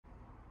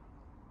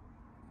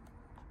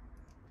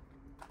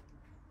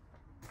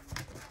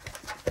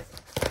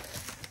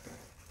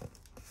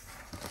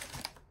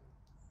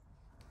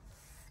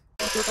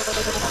The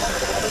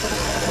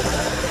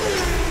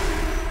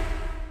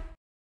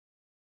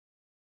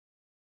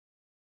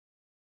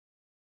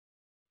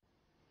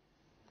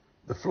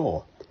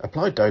floor.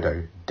 Apply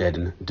Dodo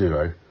Deaden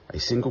Duo. A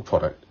single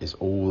product is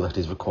all that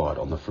is required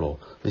on the floor.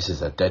 This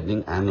is a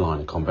deadening and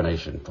liner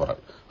combination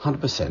product.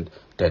 100%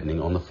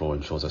 deadening on the floor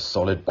ensures a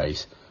solid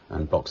base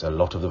and blocks a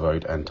lot of the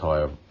road and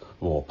tyre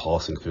roar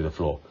passing through the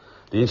floor.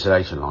 The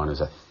insulation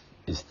liner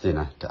is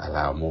thinner to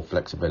allow more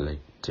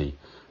flexibility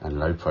and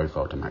low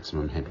profile to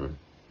maximum headroom.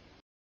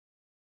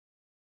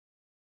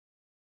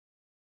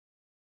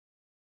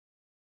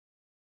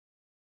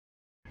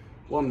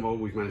 One roll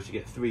we've managed to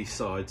get 3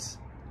 side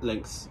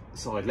lengths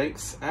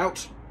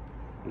out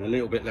and a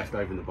little bit left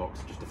over in the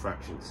box, just a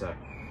fraction. So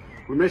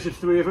we measured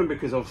 3 of them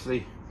because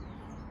obviously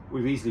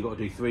we've easily got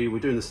to do 3. We're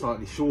doing the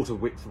slightly shorter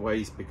width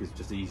ways because it's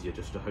just easier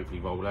just to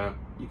hopefully roll out.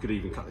 You could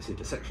even cut this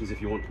into sections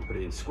if you want to put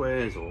it in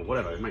squares or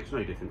whatever. It makes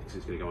no difference because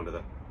it's going to go under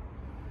the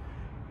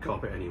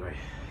carpet anyway.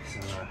 So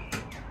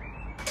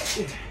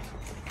yeah.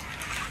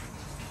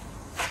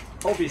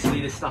 Obviously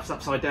this stuff's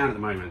upside down at the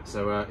moment,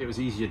 so it was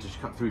easier to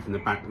cut through from the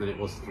back than it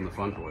was from the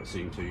front, or it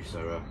seemed to.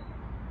 So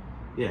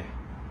yeah,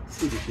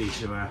 we just need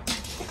to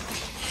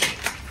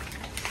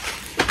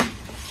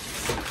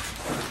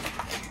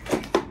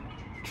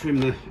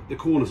trim the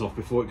corners off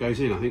before it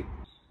goes in, I think.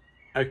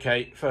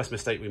 Okay, first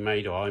mistake we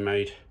made, or I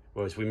made,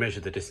 was we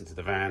measured the distance of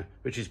the van,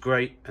 which is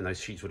great, and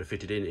those sheets would have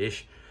fitted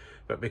in-ish,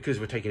 but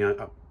because we're taking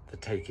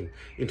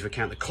into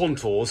account the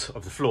contours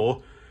of the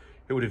floor,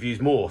 it would have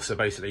used more. So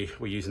basically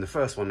we're using the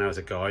first one now as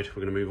a guide.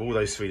 We're going to move all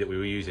those 3 that we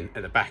were using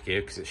at the back here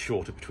because it's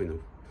shorter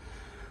between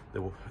the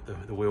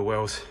wheel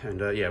wells, and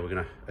yeah, we're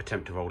going to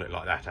attempt to roll it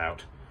like that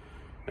out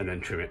and then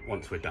trim it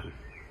once we're done.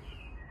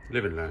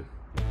 Live and learn.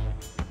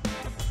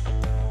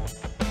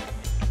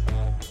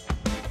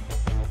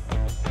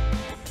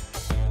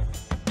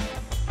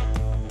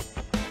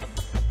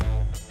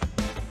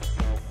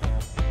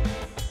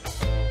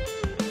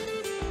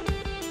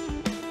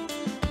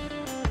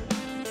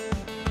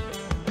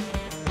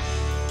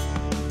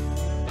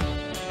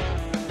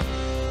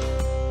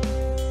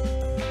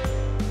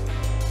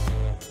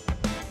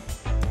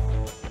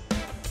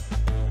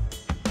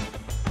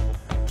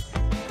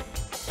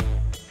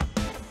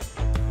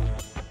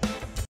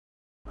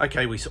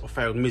 Okay, we sort of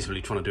failed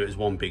miserably trying to do it as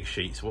one big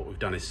sheet, so what we've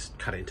done is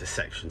cut it into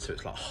sections, so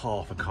it's like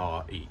half a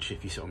car each,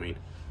 if you sort of mean.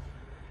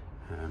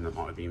 That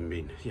might have even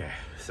been, yeah,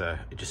 so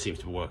it just seems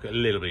to work a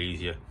little bit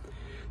easier.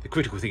 The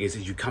critical thing is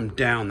you come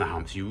down the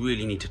humps, you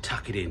really need to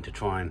tuck it in to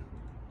try and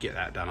get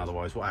that done,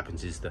 otherwise what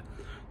happens is the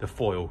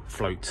foil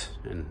floats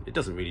and it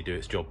doesn't really do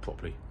its job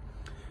properly.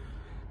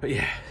 But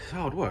yeah, it's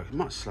hard work,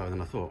 much slower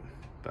than I thought,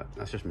 but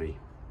that's just me.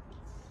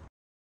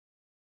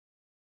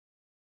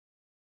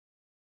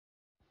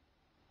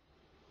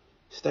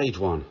 Stage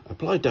 1.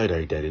 Apply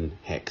Dodo Deaden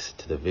Hex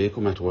to the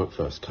vehicle metalwork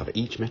first. Cover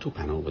each metal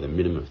panel with a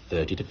minimum of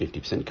 30 to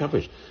 50%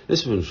 coverage.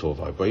 This will ensure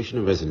vibration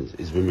and resonance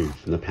is removed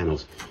from the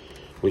panels,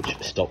 which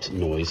stops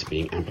noise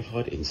being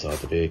amplified inside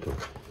the vehicle.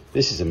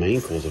 This is the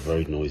main cause of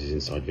road noises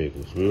inside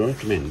vehicles. We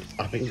recommend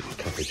upping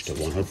coverage to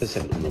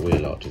 100% on the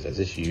wheel arches, as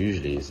this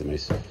usually is the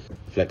most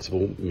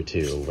flexible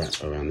material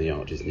wrapped around the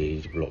arches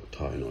needed to block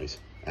tyre noise.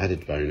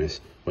 Added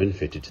bonus, when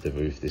fitted to the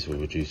roof, this will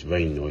reduce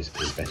rain noise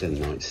and better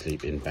night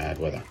sleep in bad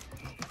weather.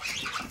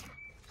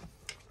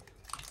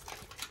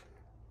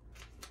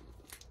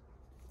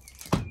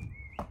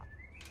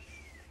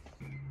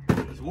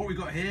 So what we've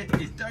got here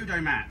is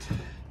Dodo mat.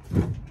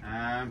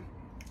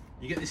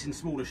 You get this in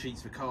smaller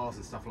sheets for cars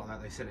and stuff like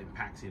that. They sell it in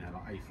packs, you know,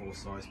 like A4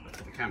 size, but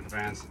for the camper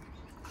vans,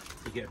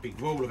 you get a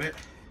big roll of it.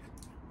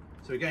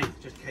 So again,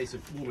 just a case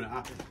of warming it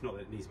up. Not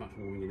that it needs much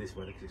warming in this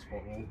weather because it's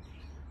quite warm.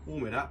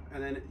 Warm it up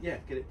and then, yeah,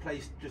 get it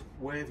placed just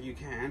wherever you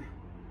can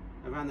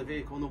around the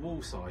vehicle on the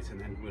wall side, and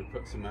then we'll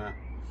put some,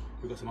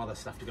 we've got some other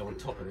stuff to go on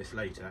top of this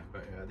later,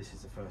 but this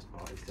is the first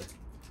part, is to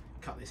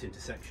cut this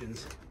into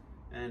sections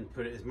and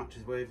put it as much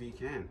as wherever you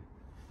can.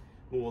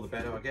 More the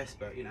better, I guess,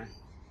 but you know,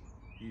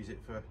 use it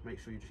for, make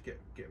sure you just get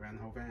around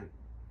the whole van.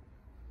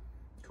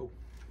 Cool.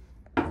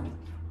 Yeah,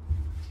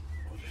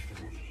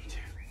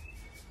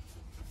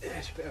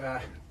 it's a bit of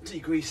a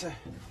degreaser,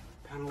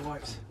 panel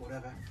wipes,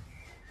 whatever.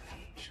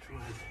 Just try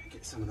and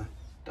get some of the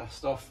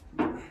dust off.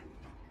 Try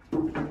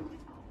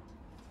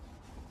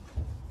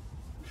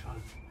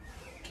and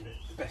give it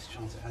the best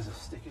chance it has of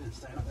sticking and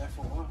staying up there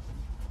for a while.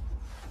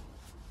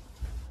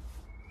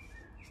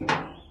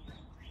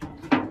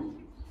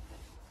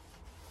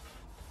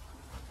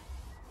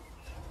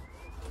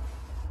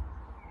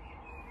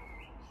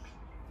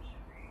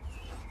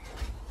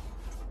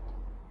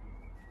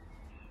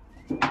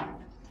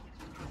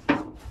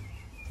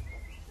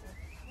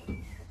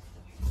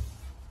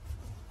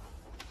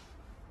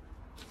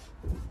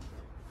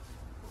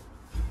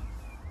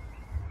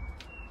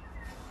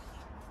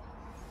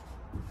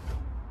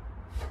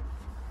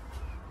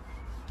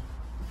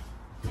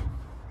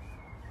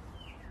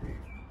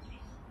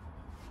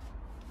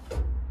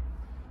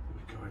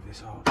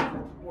 This arch.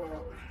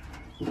 Wow.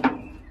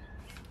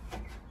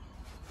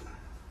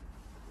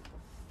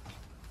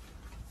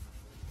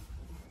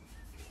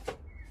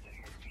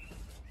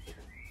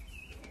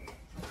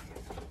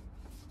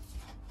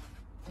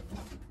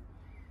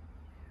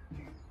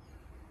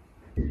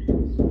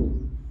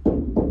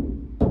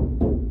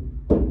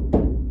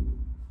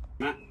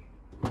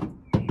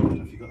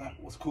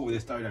 cool with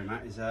this dodo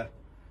mat is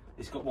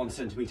it's got 1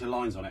 centimetre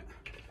lines on it,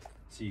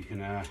 so you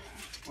can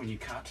when you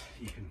cut,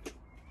 you can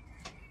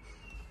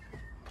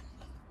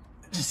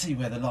just see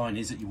where the line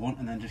is that you want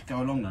and then just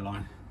go along the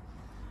line.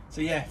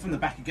 So yeah, from the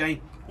back again,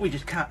 we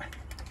just cut.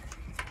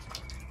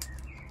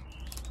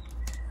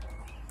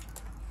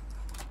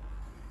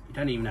 You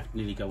don't even have to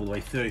nearly go all the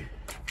way through.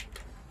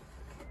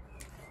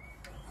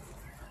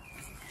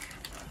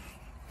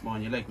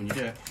 Mind your leg when you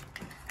do it.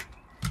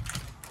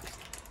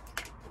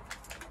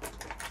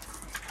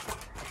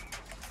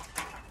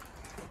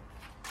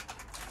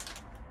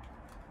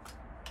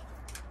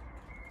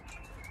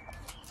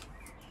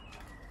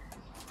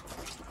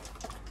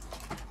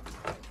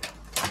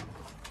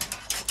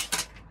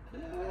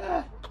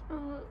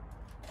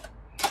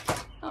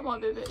 That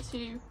might be a bit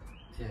too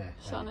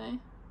sunny.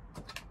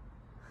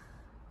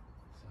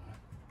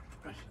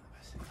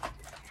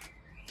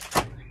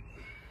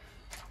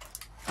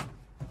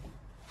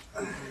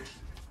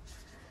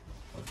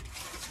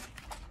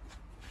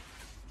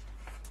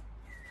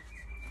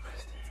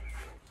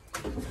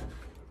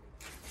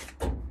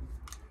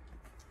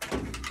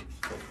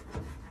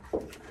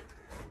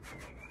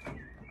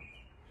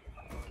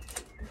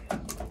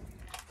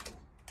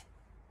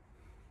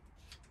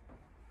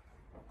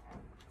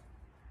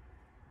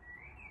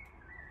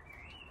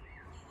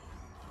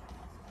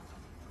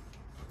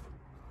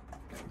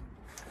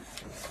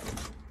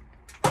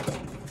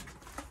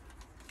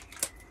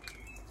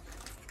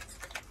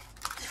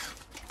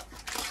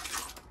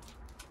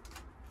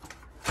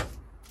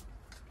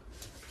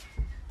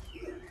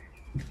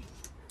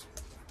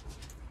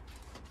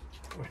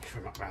 We'll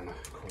trim up around the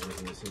corners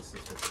in this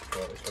instance, we'll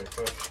try it this way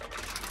first.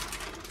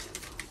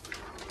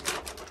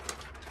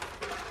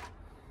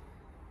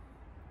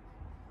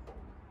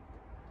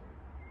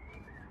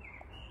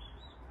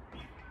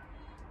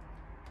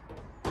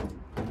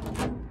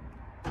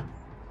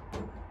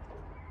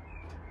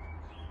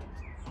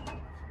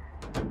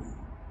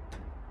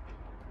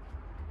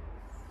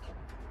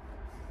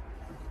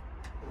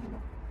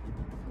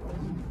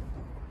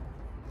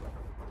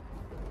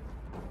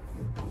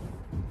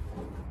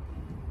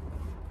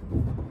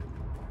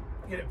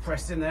 Get it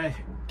pressed in there,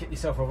 get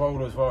yourself a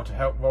roller as well to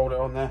help roll it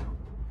on there.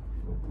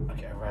 I'll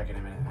get a rag in a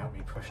minute and help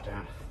me push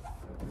down.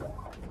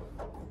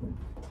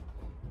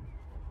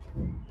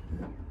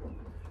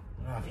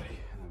 Lovely.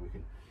 And then we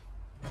can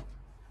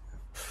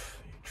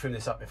trim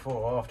this up before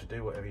or after,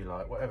 do whatever you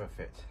like, whatever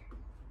fits.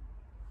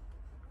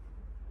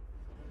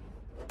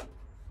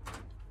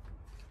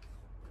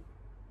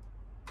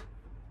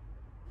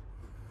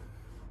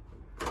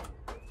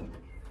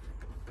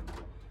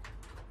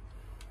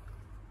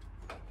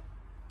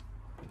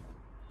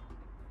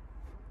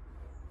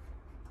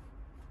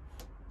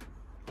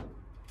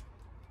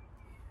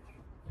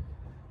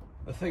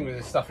 The thing with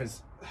this stuff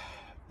is,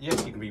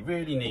 yes, you can be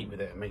really neat with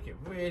it and make it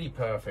really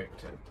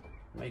perfect and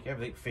make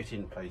everything fit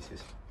in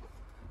places,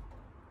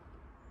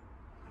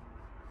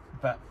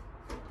 but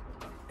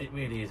it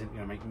really isn't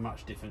going to make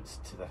much difference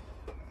to the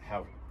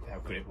how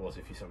good it was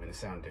if you saw the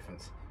sound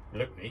difference. It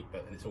looked neat,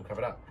 but then it's all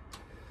covered up.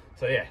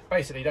 So yeah,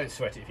 basically don't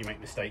sweat it if you make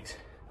mistakes.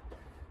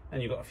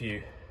 And you've got a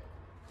few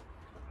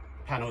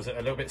panels that are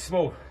a little bit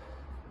small,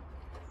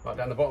 right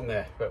down the bottom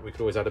there, but we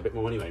could always add a bit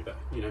more anyway, but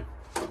you know,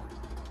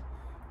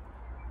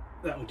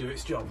 that will do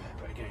its job.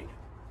 But again,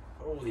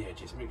 all the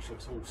edges, make sure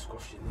it's all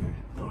squashed in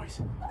there. Nice.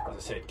 As I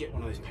said, get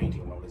one of those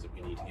painting rollers that we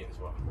need to get as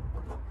well.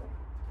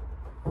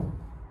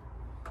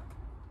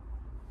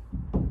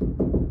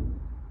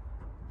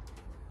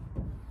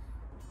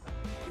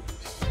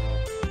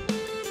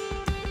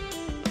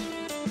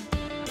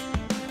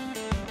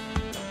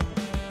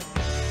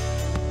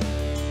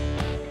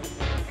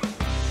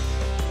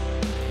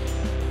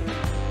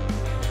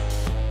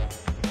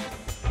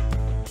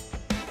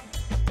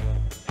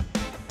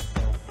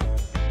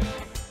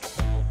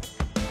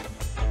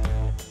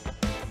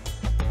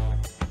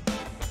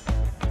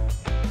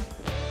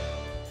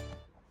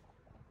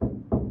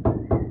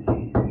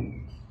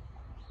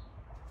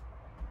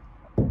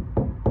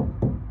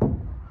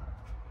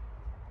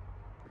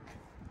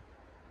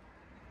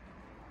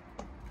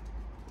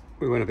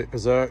 We went a bit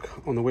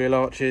berserk on the wheel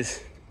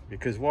arches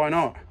because why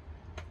not?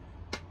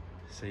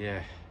 So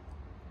yeah,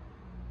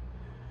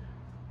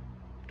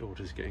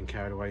 daughter's getting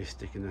carried away,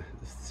 sticking the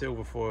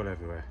silver foil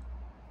everywhere,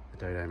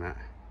 the dodo mat.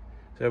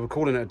 So we're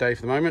calling it a day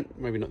for the moment,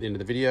 maybe not the end of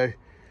the video,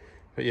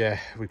 but yeah,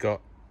 we've got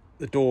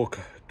the door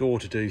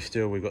to do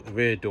still. We've got the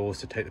rear doors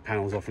to take the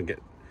panels off and get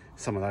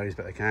some of those,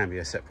 but they can be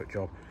a separate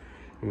job.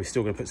 And we're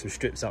still going to put some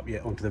strips up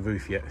yet onto the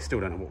roof yet.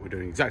 Still don't know what we're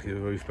doing exactly to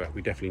the roof, but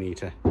we definitely need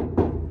to.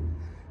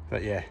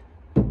 But yeah,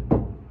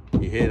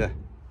 you hear the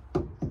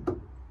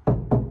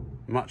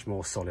much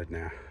more solid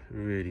now.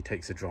 Really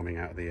takes the drumming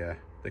out of the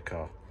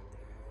car.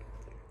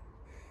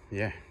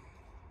 Yeah.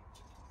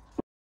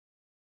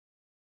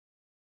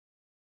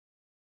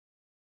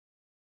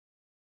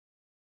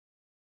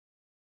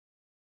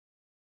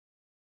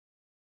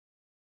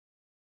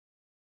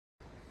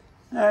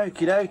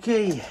 Okie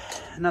dokie,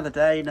 another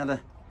day,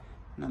 another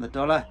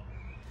dollar.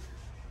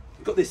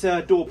 We've got this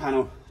door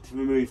panel to to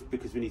remove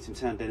because we need some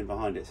sand denim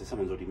behind it, so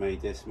someone's already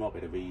made this. Might be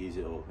able to reuse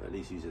it or at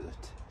least use it as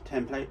a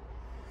template.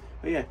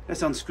 But yeah,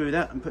 let's unscrew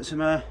that and put some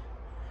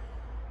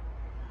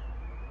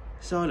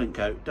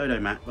SilentCoat Dodo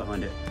mat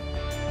behind it.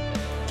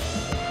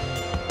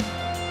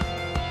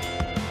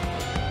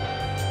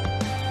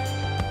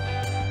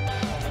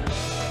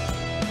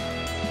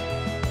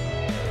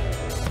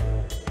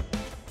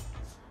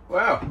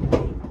 Wow,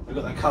 we've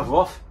got that cover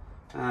off.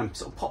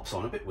 Sort of pops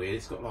on a bit weird.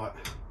 It's got like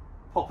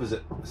poppers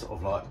that sort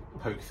of like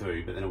poke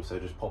through, but then also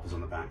just poppers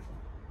on the back.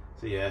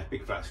 So yeah,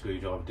 big fat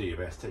screwdriver, do your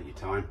best, take your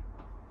time.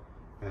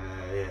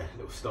 Yeah,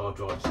 little star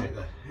drive to take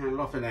the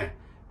handle off in there.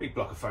 Big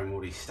block of foam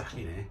already stuck in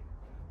here.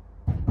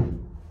 So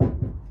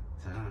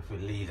I don't know if we'll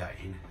leave that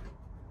in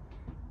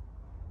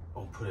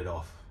or put it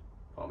off.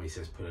 Part of me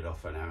says put it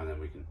off for now and then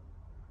we can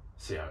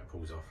see how it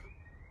pulls off.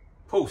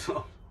 Pulls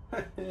off!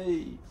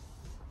 Hey!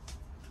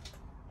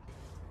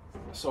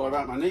 Sorry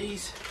about my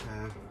knees,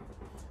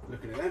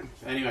 looking at them.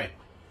 Anyway,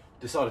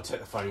 decided to take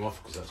the foam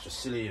off because that's just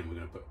silly and we're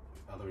going to put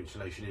other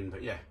insulation in,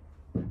 but yeah.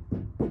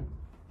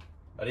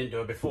 I didn't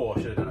do it before,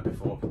 I should have done it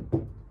before.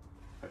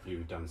 Hopefully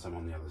we've done some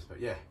on the others, but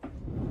yeah.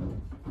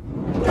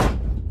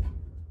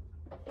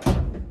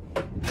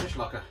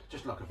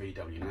 Just like a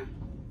VW now.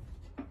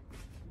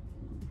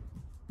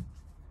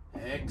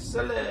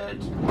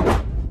 Excellent!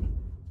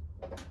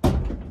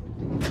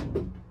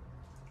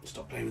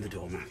 Stop playing with the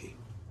door, Matthew.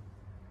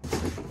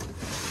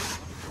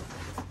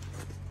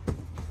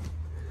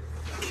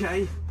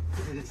 Okay,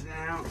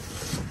 now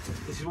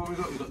this is what we've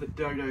got. We've got the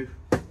Dodo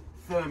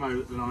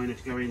thermo liner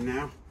to go in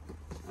now.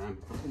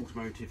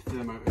 Automotive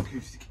thermo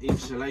acoustic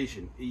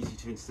insulation, easy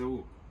to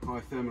install,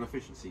 high thermal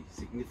efficiency,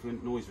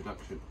 significant noise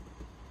reduction,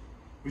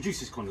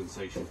 reduces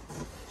condensation,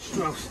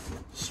 strong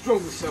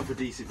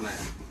self-adhesive layer.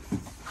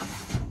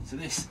 So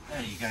this,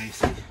 there you go, you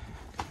see. As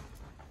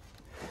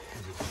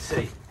you can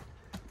see,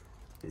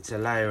 it's a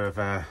layer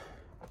of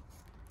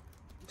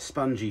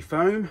spongy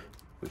foam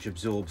which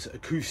absorbs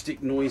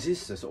acoustic noises,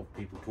 so sort of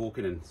people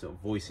talking and sort of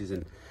voices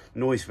and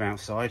noise from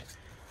outside.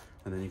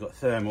 And then you've got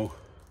thermal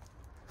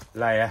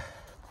layer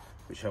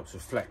which helps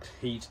reflect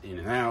heat in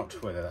and out,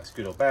 whether that's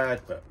good or bad,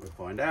 but we'll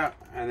find out.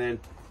 And then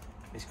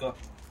it's got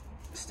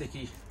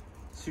sticky,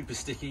 super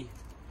sticky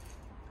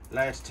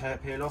layer to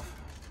peel off.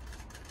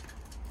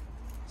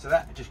 So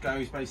that just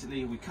goes,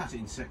 basically we cut it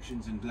in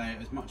sections and lay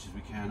it as much as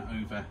we can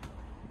over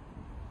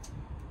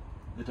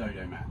the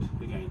Dodo mat.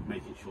 Again,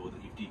 making sure that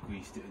you've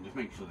degreased it and just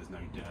make sure there's no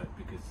dirt,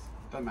 because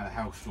it doesn't matter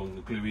how strong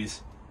the glue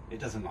is, it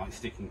doesn't like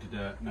sticking to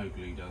dirt, no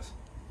glue does.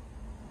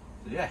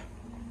 So yeah,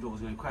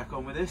 daughter's going to crack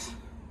on with this.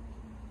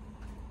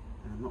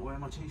 And I'm not wearing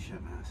my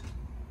t-shirt, Matt.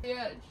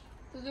 Yeah, it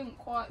doesn't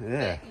quite fit in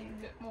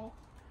a bit more.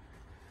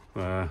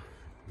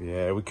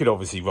 Yeah, we could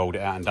obviously rolled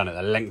it out and done it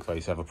the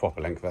lengthways, so have a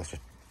proper length. That's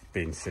just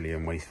being silly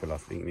and wasteful, I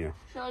think. Yeah.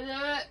 Shall I do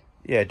it?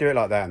 Yeah, do it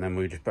like that, and then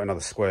we'll just put another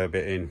square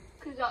bit in.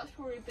 Because that's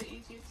probably a bit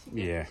easier to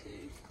get to.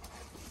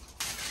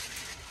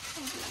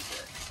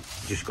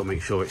 You just got to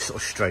make sure it's sort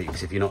of straight,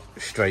 because if you're not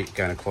straight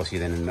going across, you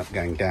then end up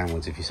going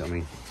downwards, if you see what I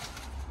mean.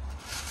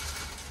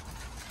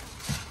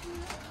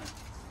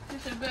 Yeah.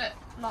 Just a bit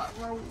like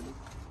roll.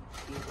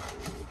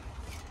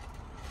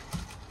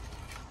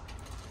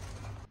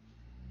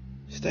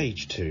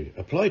 Stage 2.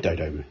 Apply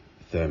Dodo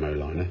thermo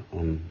liner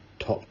on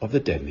top of the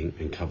deadening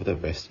and cover the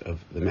rest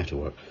of the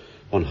metalwork.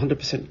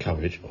 100%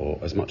 coverage, or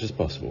as much as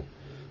possible.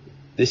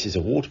 This is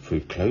a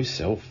waterproof closed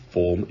cell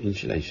form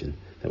insulation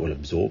that will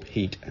absorb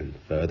heat and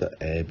further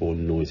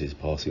airborne noises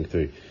passing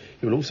through.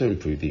 It will also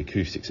improve the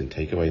acoustics and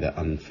take away that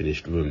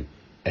unfinished room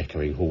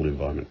echoing hall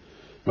environment.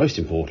 Most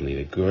importantly,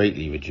 it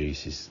greatly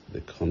reduces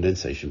the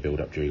condensation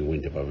build-up during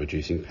winter by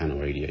reducing panel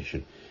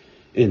radiation.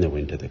 In the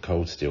winter, the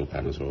cold steel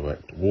panels will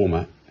erect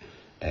warmer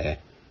air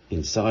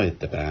inside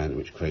the van,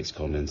 which creates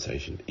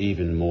condensation,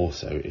 even more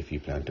so if you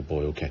plan to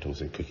boil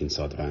kettles and cook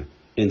inside the van.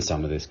 In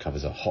summer, this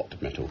covers a hot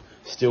metal,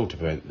 still to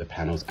prevent the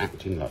panels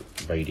acting like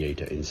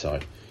radiator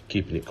inside,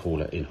 keeping it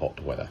cooler in hot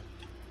weather.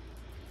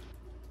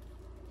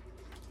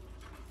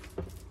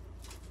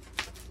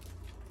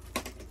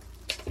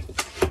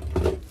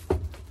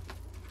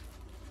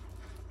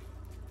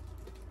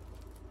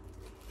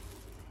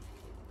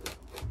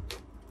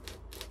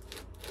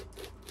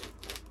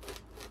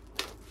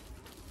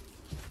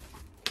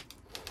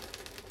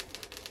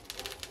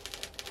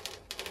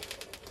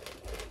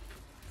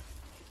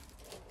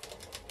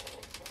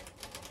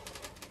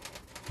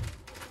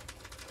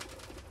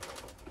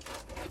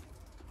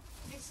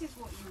 This is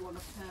what you want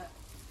to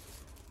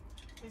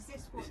put. Is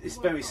this what it's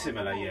very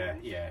similar, yeah,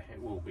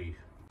 it will be.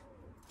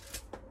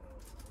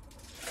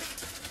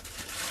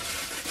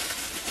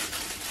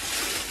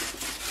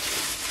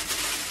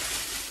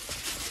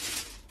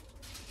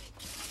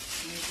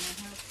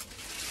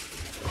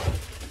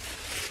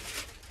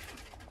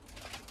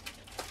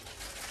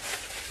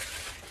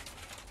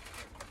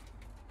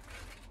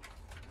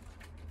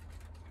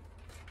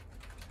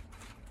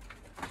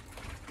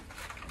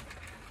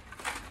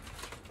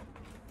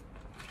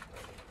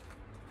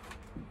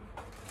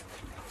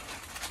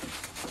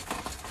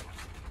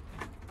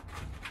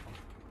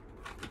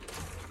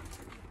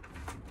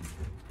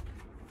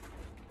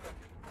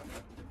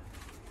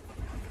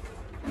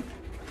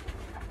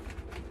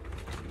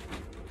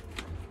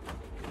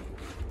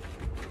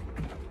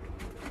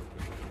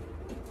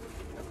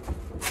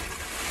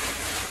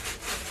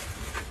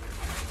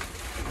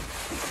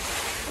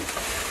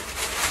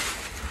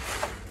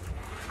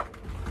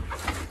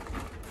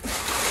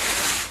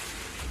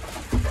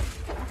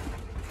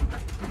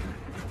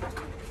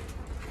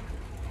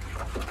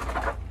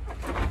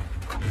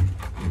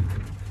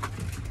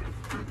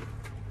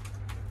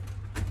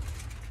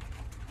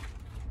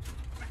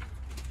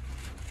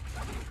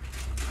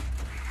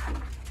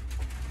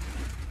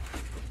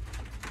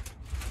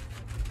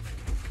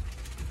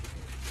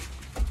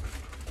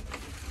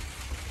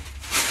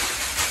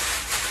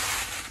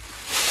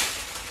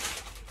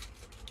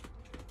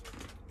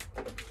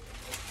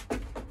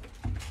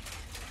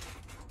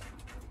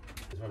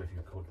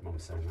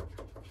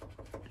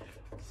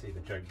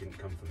 the joke didn't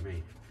come from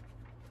me.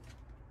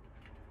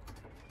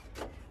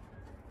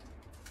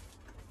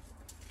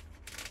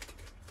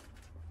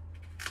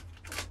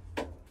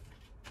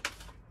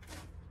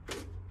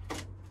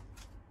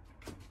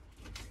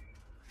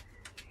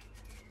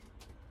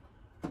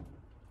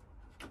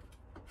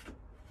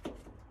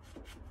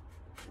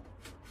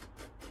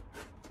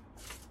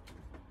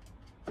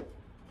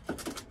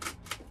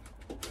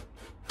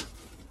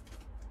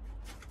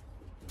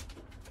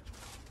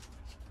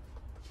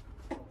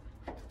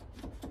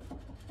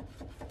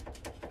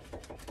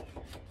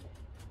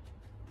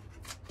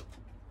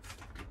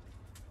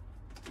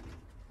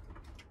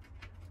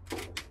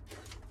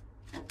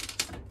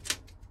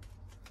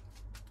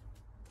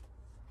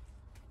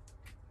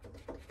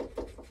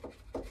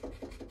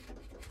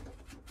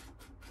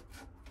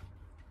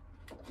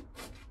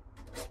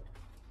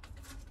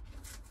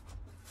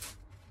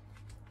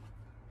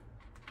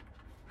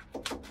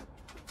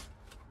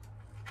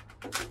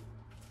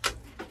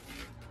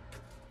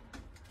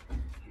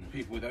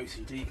 People with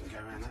OCD can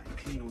go around that and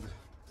clean all the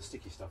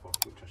sticky stuff off,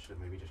 which I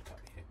should maybe just cut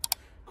the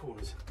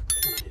corners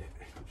when I did it,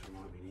 which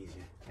might have been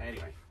easier.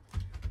 Anyway,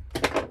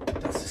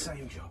 that's the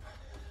same job.